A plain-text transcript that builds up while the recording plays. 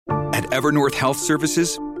At Evernorth Health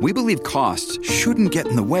Services, we believe costs shouldn't get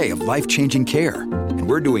in the way of life-changing care, and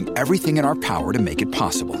we're doing everything in our power to make it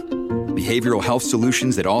possible. Behavioral health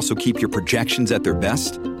solutions that also keep your projections at their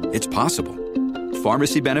best? It's possible.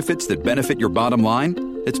 Pharmacy benefits that benefit your bottom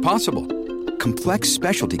line? It's possible. Complex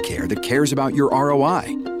specialty care that cares about your ROI?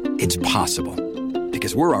 It's possible.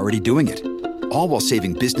 Because we're already doing it. All while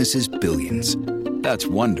saving businesses billions. That's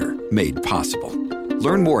Wonder made possible.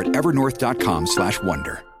 Learn more at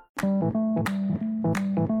evernorth.com/wonder.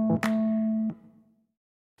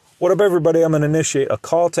 What up, everybody? I'm going to initiate a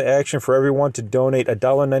call to action for everyone to donate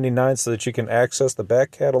 $1.99 so that you can access the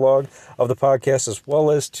back catalog of the podcast, as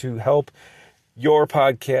well as to help your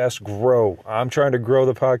podcast grow. I'm trying to grow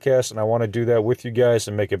the podcast, and I want to do that with you guys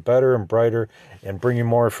and make it better and brighter and bring you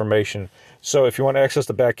more information. So if you want to access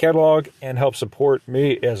the back catalog and help support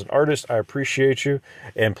me as an artist, I appreciate you.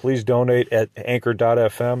 And please donate at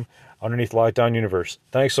anchor.fm underneath Lockdown Universe.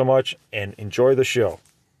 Thanks so much, and enjoy the show.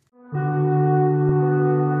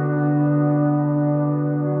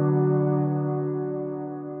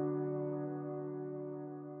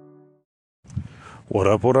 What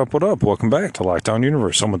up, what up, what up? Welcome back to Lockdown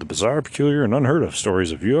Universe, some of the bizarre, peculiar, and unheard of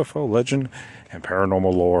stories of UFO, legend, and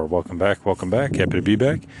paranormal lore. Welcome back, welcome back. Happy to be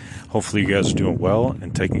back. Hopefully you guys are doing well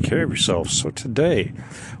and taking care of yourselves. So today,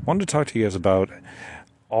 I wanted to talk to you guys about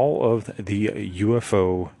all of the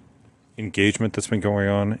UFO engagement that's been going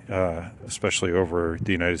on, especially over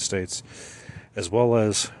the United States, as well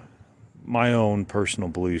as my own personal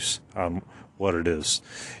beliefs on what it is.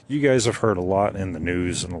 You guys have heard a lot in the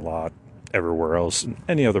news and a lot everywhere else.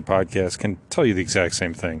 Any other podcast can tell you the exact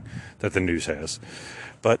same thing that the news has.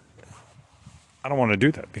 But I don't want to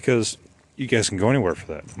do that because you guys can go anywhere for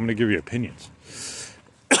that. I'm going to give you opinions.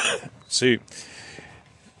 See,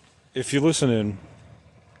 if you listen in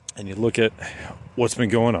and you look at what's been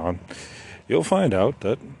going on, you'll find out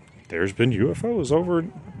that there's been UFOs over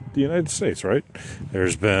the United States, right?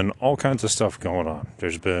 There's been all kinds of stuff going on.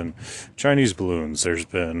 There's been Chinese balloons. There's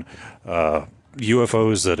been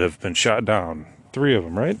UFOs that have been shot down, 3 of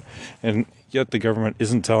them, right? And yet the government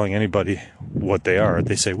isn't telling anybody what they are.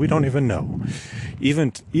 They say, we don't even know.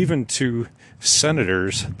 Even to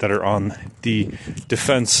senators that are on the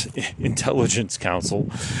Defense Intelligence Council,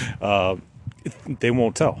 they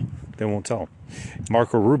won't tell. They won't tell.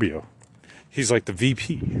 Marco Rubio, he's like the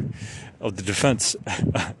VP of the Defense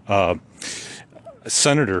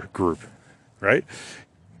Senator group, right?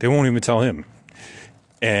 They won't even tell him.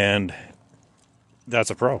 And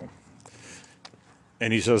that's a problem.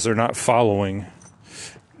 And he says they're not following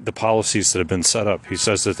the policies that have been set up. He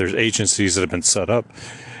says that there's agencies that have been set up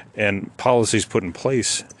and policies put in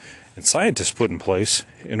place and scientists put in place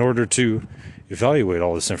in order to evaluate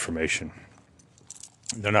all this information.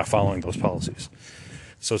 They're not following those policies.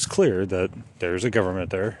 So it's clear that there's a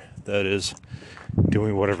government there that is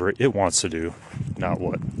doing whatever it wants to do, not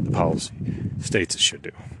what the policy states it should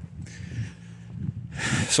do.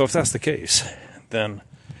 So if that's the case, then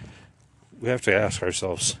we have to ask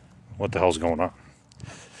ourselves, what the hell's going on?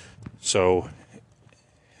 So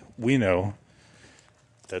we know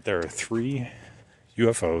that there are 3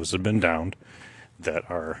 UFOs that have been downed that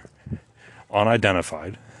are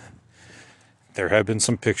unidentified. There have been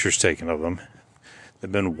some pictures taken of them.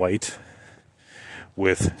 They've been white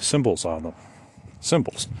with symbols on them.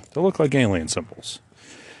 Symbols. They look like alien symbols.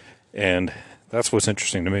 And that's what's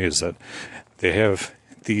interesting to me, is that they have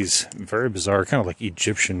these very bizarre, kind of like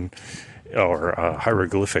Egyptian or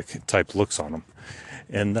hieroglyphic type looks on them.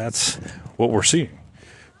 And that's what we're seeing.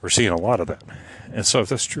 We're seeing a lot of that. And so if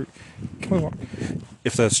that's true,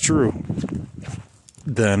 if that's true,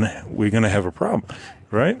 then we're going to have a problem,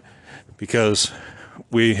 right? Because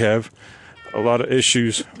we have a lot of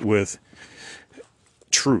issues with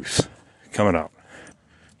truth coming out.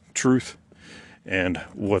 Truth and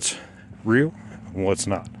what's real and what's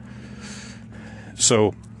not.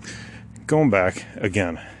 So, going back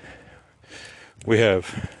again, we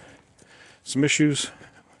have some issues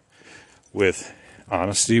with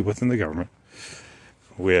honesty within the government.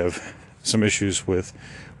 We have some issues with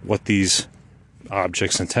what these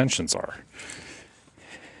objects' intentions are.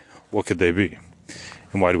 What could they be?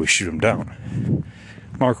 And why do we shoot them down?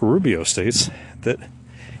 Marco Rubio states that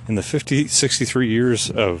in the 63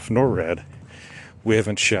 years of NORAD, we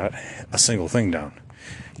haven't shot a single thing down.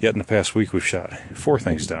 Yet in the past week, we've shot 4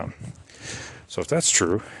 things down. So if that's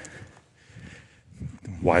true,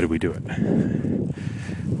 why do we do it?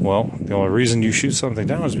 Well, the only reason you shoot something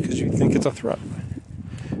down is because you think it's a threat.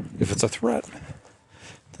 If it's a threat,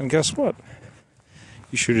 then guess what?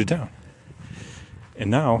 You shoot it down. And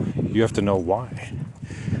now you have to know why.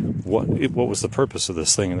 What was the purpose of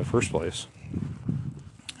this thing in the first place?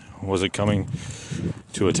 Was it coming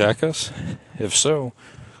to attack us? If so,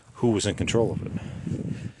 who was in control of it?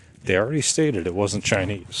 They already stated it wasn't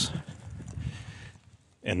Chinese.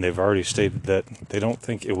 And they've already stated that they don't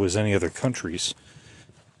think it was any other country's,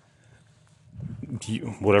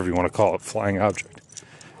 whatever you want to call it, flying object.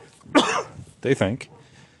 They think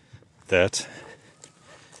that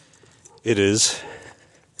it is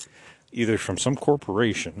either from some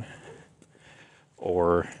corporation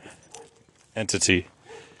or entity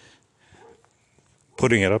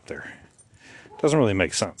putting it up there. Doesn't really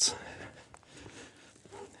make sense.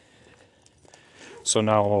 So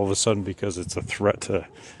now all of a sudden, because it's a threat to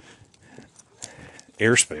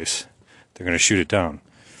airspace, they're going to shoot it down.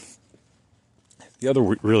 The other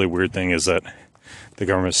really weird thing is that the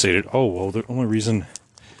government stated, oh, well, the only reason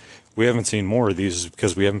we haven't seen more of these is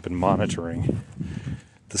because we haven't been monitoring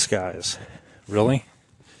the skies. Really?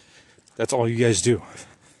 That's all you guys do,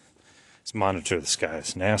 is monitor the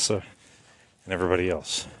skies, NASA and everybody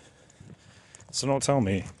else. So don't tell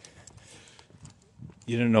me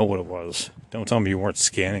you didn't know what it was. Don't tell me you weren't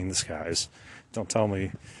scanning the skies. Don't tell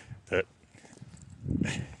me that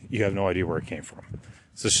you have no idea where it came from.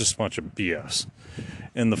 So it's just a bunch of BS.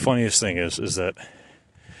 And the funniest thing is that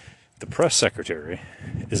the press secretary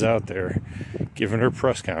is out there giving her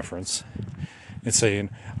press conference and saying,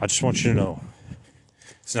 I just want you to know,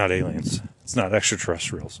 it's not aliens. It's not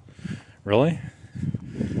extraterrestrials. Really?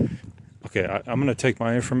 Okay, I'm going to take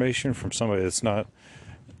my information from somebody that's not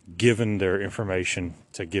given their information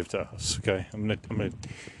to give to us. Okay, I'm going to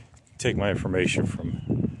take my information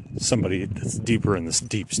from somebody that's deeper in this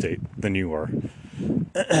deep state than you are,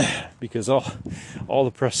 because all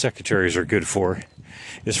the press secretaries are good for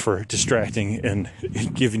is for distracting and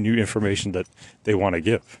giving you information that they want to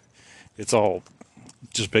give. It's all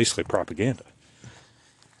just basically propaganda.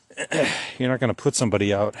 You're not going to put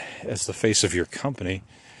somebody out as the face of your company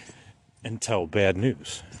and tell bad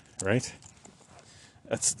news, right?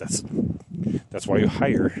 That's why you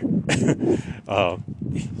hire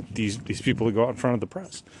these people to go out in front of the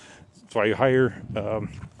press. That's why you hire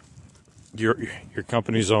your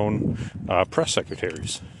company's own press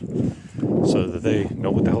secretaries, so that they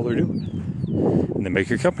know what the hell they're doing and they make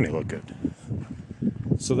your company look good.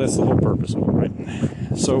 So that's the whole purpose of it,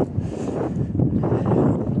 right? So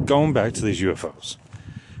going back to these UFOs,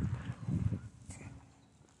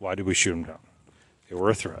 why did we shoot them down? They were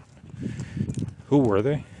a threat. Who were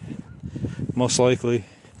they? Most likely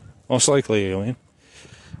alien.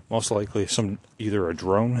 Most likely either a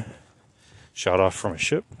drone shot off from a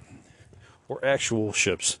ship, or actual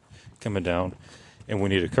ships coming down, and we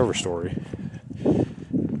need a cover story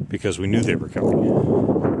because we knew they were coming.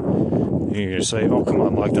 And you're going to say, oh, come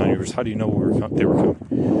on, Lockdown Universe, how do you know they were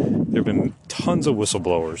coming? There have been tons of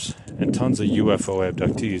whistleblowers and tons of UFO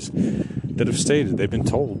abductees that have stated they've been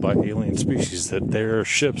told by alien species that there are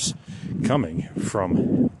ships coming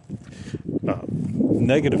from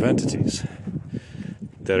negative entities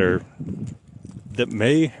that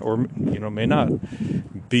may or may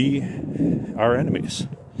not be our enemies.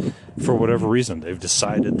 For whatever reason, they've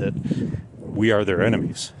decided that we are their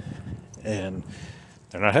enemies, and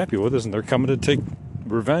they're not happy with us, and they're coming to take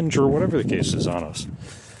revenge or whatever the case is on us.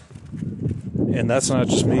 And that's not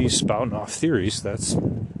just me spouting off theories. That's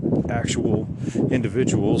actual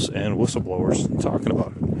individuals and whistleblowers talking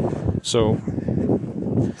about it. So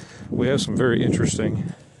we have some very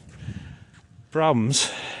interesting problems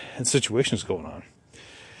and situations going on.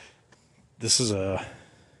 This is a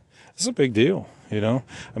big deal, I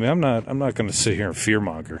mean, I'm not going to sit here and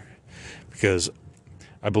fearmonger, because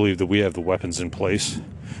I believe that we have the weapons in place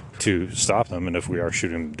to stop them, and if we are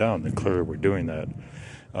shooting them down, then clearly we're doing that.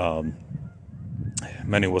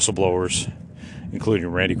 Many whistleblowers, including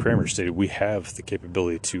Randy Kramer, stated we have the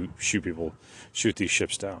capability to shoot these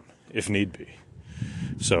ships down if need be.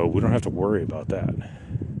 So we don't have to worry about that.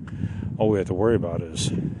 All we have to worry about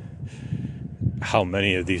is how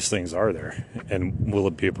many of these things are there, and will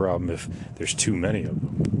it be a problem if there's too many of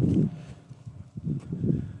them?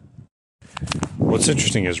 What's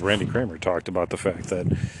interesting is Randy Kramer talked about the fact that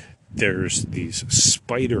there's these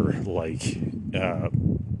spider-like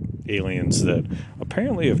aliens that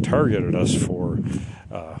apparently have targeted us for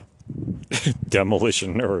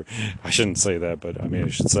demolition, or I shouldn't say that, but I mean I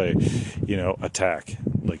should say, attack.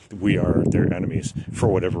 Like we are their enemies for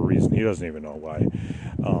whatever reason. He doesn't even know why.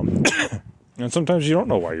 And sometimes you don't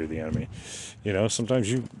know why you're the enemy.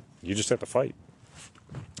 Sometimes you just have to fight.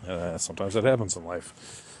 Sometimes that happens in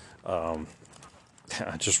life.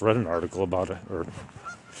 I just read an article about it, or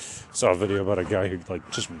saw a video about a guy who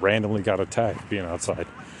just randomly got attacked being outside.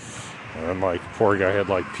 And poor guy had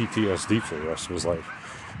PTSD for the rest of his life.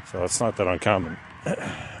 So it's not that uncommon.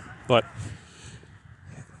 But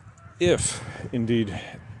if indeed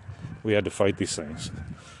we had to fight these things,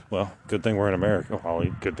 well, good thing we're in America. Well,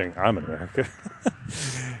 good thing I'm in America,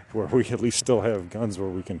 where we at least still have guns where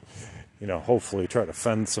we can, hopefully try to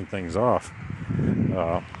fend some things off.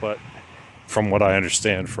 But from what I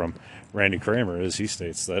understand from Randy Kramer, is he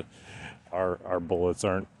states that our bullets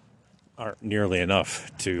aren't nearly enough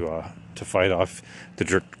to fight off the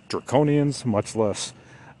draconians, much less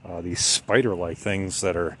these spider-like things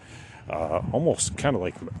that are almost kind of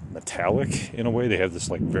like metallic in a way. They have this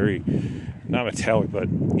like very, not metallic, but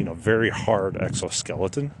very hard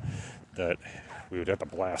exoskeleton that we would have to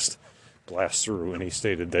blast through. And he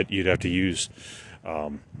stated that you'd have to use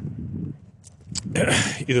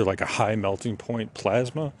either like a high melting point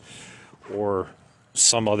plasma or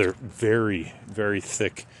some other very, very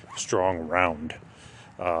thick, strong round,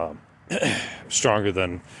 stronger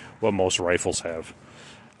than what most rifles have,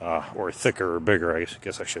 or thicker or bigger, I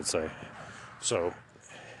guess I should say. So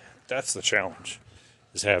that's the challenge,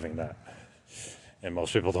 is having that. And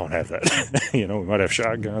most people don't have that. We might have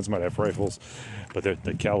shotguns, might have rifles, but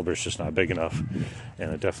the caliber's just not big enough.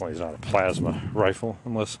 And it definitely is not a plasma rifle,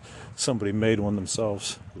 unless somebody made one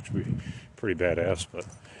themselves, which would be pretty badass, but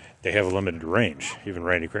they have a limited range. Even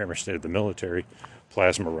Randy Kramer stated the military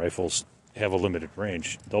plasma rifles have a limited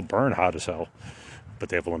range. They'll burn hot as hell, but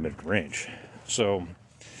they have a limited range. So,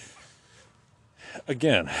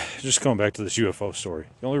 again, just going back to this UFO story,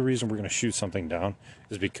 the only reason we're going to shoot something down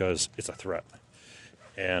is because it's a threat.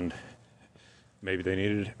 And maybe they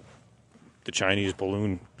needed the Chinese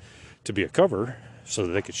balloon to be a cover so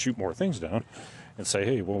that they could shoot more things down and say,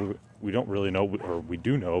 hey, well, we don't really know, or we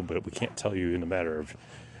do know, but we can't tell you in the matter of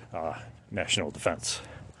national defense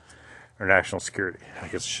or national security. I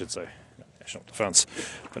guess I should say national defense,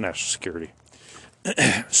 but national security.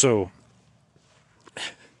 So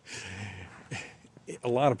a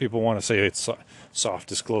lot of people want to say it's soft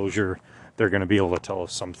disclosure. They're going to be able to tell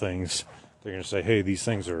us some things. They're going to say, hey, these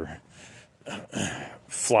things are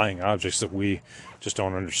flying objects that we just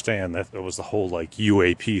don't understand. That was the whole like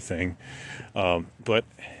UAP thing. But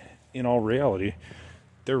in all reality,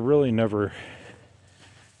 they're really never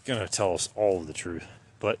going to tell us all of the truth.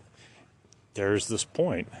 But there's this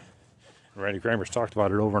point, and Randy Kramer's talked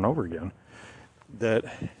about it over and over again, that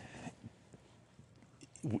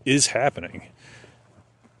is happening,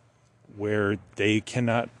 where they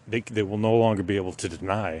will no longer be able to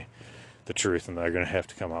deny the truth, and they're going to have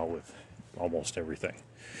to come out with almost everything.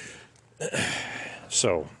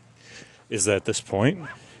 So, is that this point?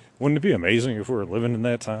 Wouldn't it be amazing if we were living in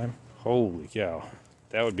that time? Holy cow,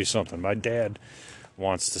 that would be something. My dad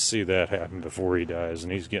wants to see that happen before he dies,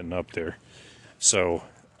 and he's getting up there. So,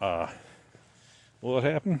 will it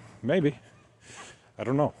happen? Maybe. I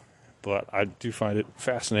don't know. But I do find it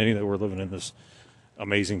fascinating that we're living in this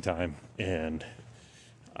amazing time, and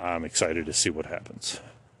I'm excited to see what happens.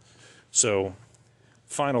 So,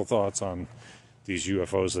 final thoughts on these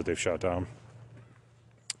UFOs that they've shot down.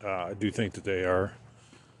 I do think that they are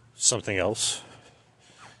something else.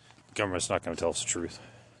 The government's not going to tell us the truth.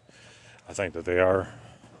 I think that they are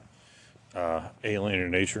alien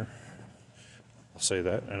in nature. I'll say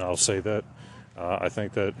that, and I'll say that I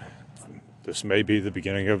think that this may be the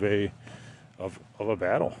beginning of a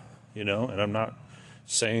battle, and I'm not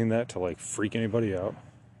saying that to like freak anybody out.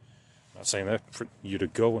 I'm not saying that for you to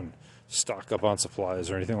go and stock up on supplies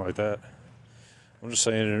or anything like that. I'm just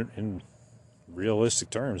saying in realistic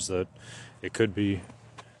terms that it could be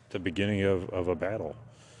the beginning of a battle.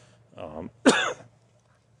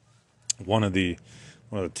 One of the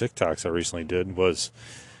TikToks I recently did was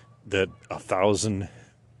that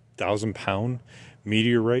 1,000-pound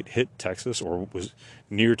meteorite hit Texas, or was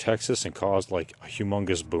near Texas, and caused like a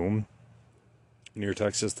humongous boom near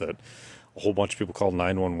Texas that a whole bunch of people called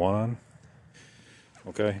 911 on.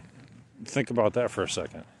 Okay, think about that for a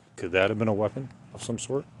second. Could that have been a weapon of some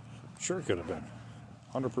sort? Sure, it could have been.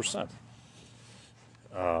 100%.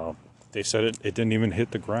 They said it didn't even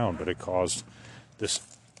hit the ground, but it caused this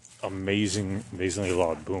amazingly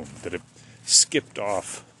loud boom that it skipped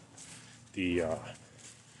off the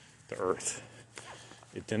earth.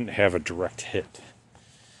 It didn't have a direct hit,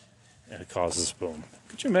 and it caused this boom.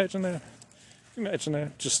 Could you imagine that? Could you imagine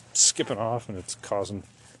that? Just skipping off, and it's causing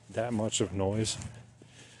that much of noise.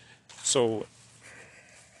 So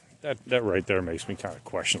that right there makes me kind of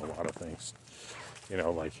question a lot of things.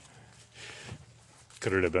 Like,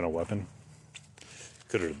 could it have been a weapon?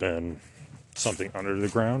 Could it have been something under the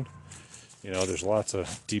ground? There's lots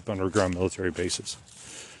of deep underground military bases.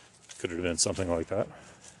 Could it have been something like that?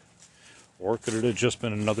 Or could it have just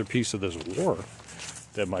been another piece of this war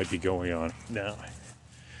that might be going on? Now,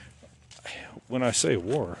 when I say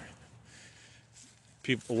war,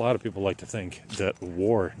 a lot of people like to think that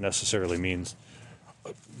war necessarily means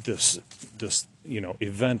this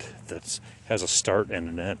event that has a start and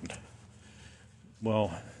an end.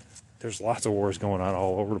 Well, there's lots of wars going on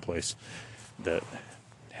all over the place that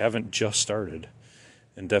haven't just started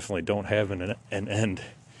and definitely don't have an end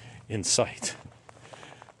in sight.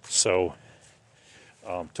 So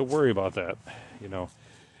to worry about that,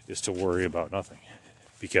 is to worry about nothing,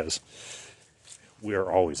 because we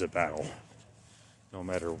are always at battle. No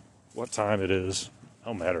matter what time it is,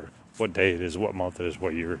 no matter what day it is, what month it is,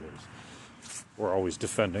 what year it is, we're always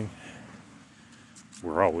defending.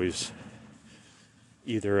 We're always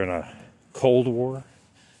either in a cold war,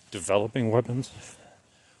 developing weapons,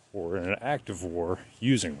 or in an active war,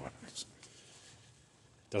 using weapons.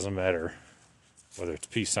 Doesn't matter whether it's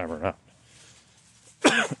peacetime or not.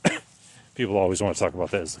 People always want to talk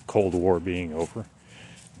about that as the Cold War being over,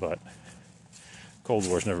 but Cold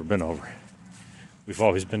War's never been over. We've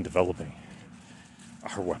always been developing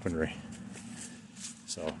our weaponry.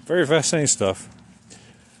 So, very fascinating stuff.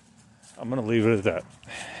 I'm going to leave it at that.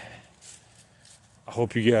 I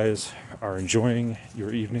hope you guys are enjoying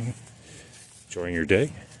your evening, enjoying your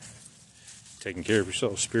day, taking care of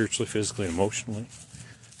yourself spiritually, physically, and emotionally,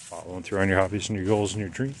 following through on your hobbies and your goals and your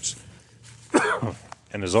dreams.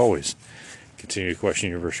 And as always, continue to question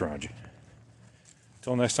the universe around you.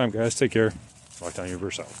 Until next time, guys, take care. Lockdown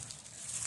Universe out.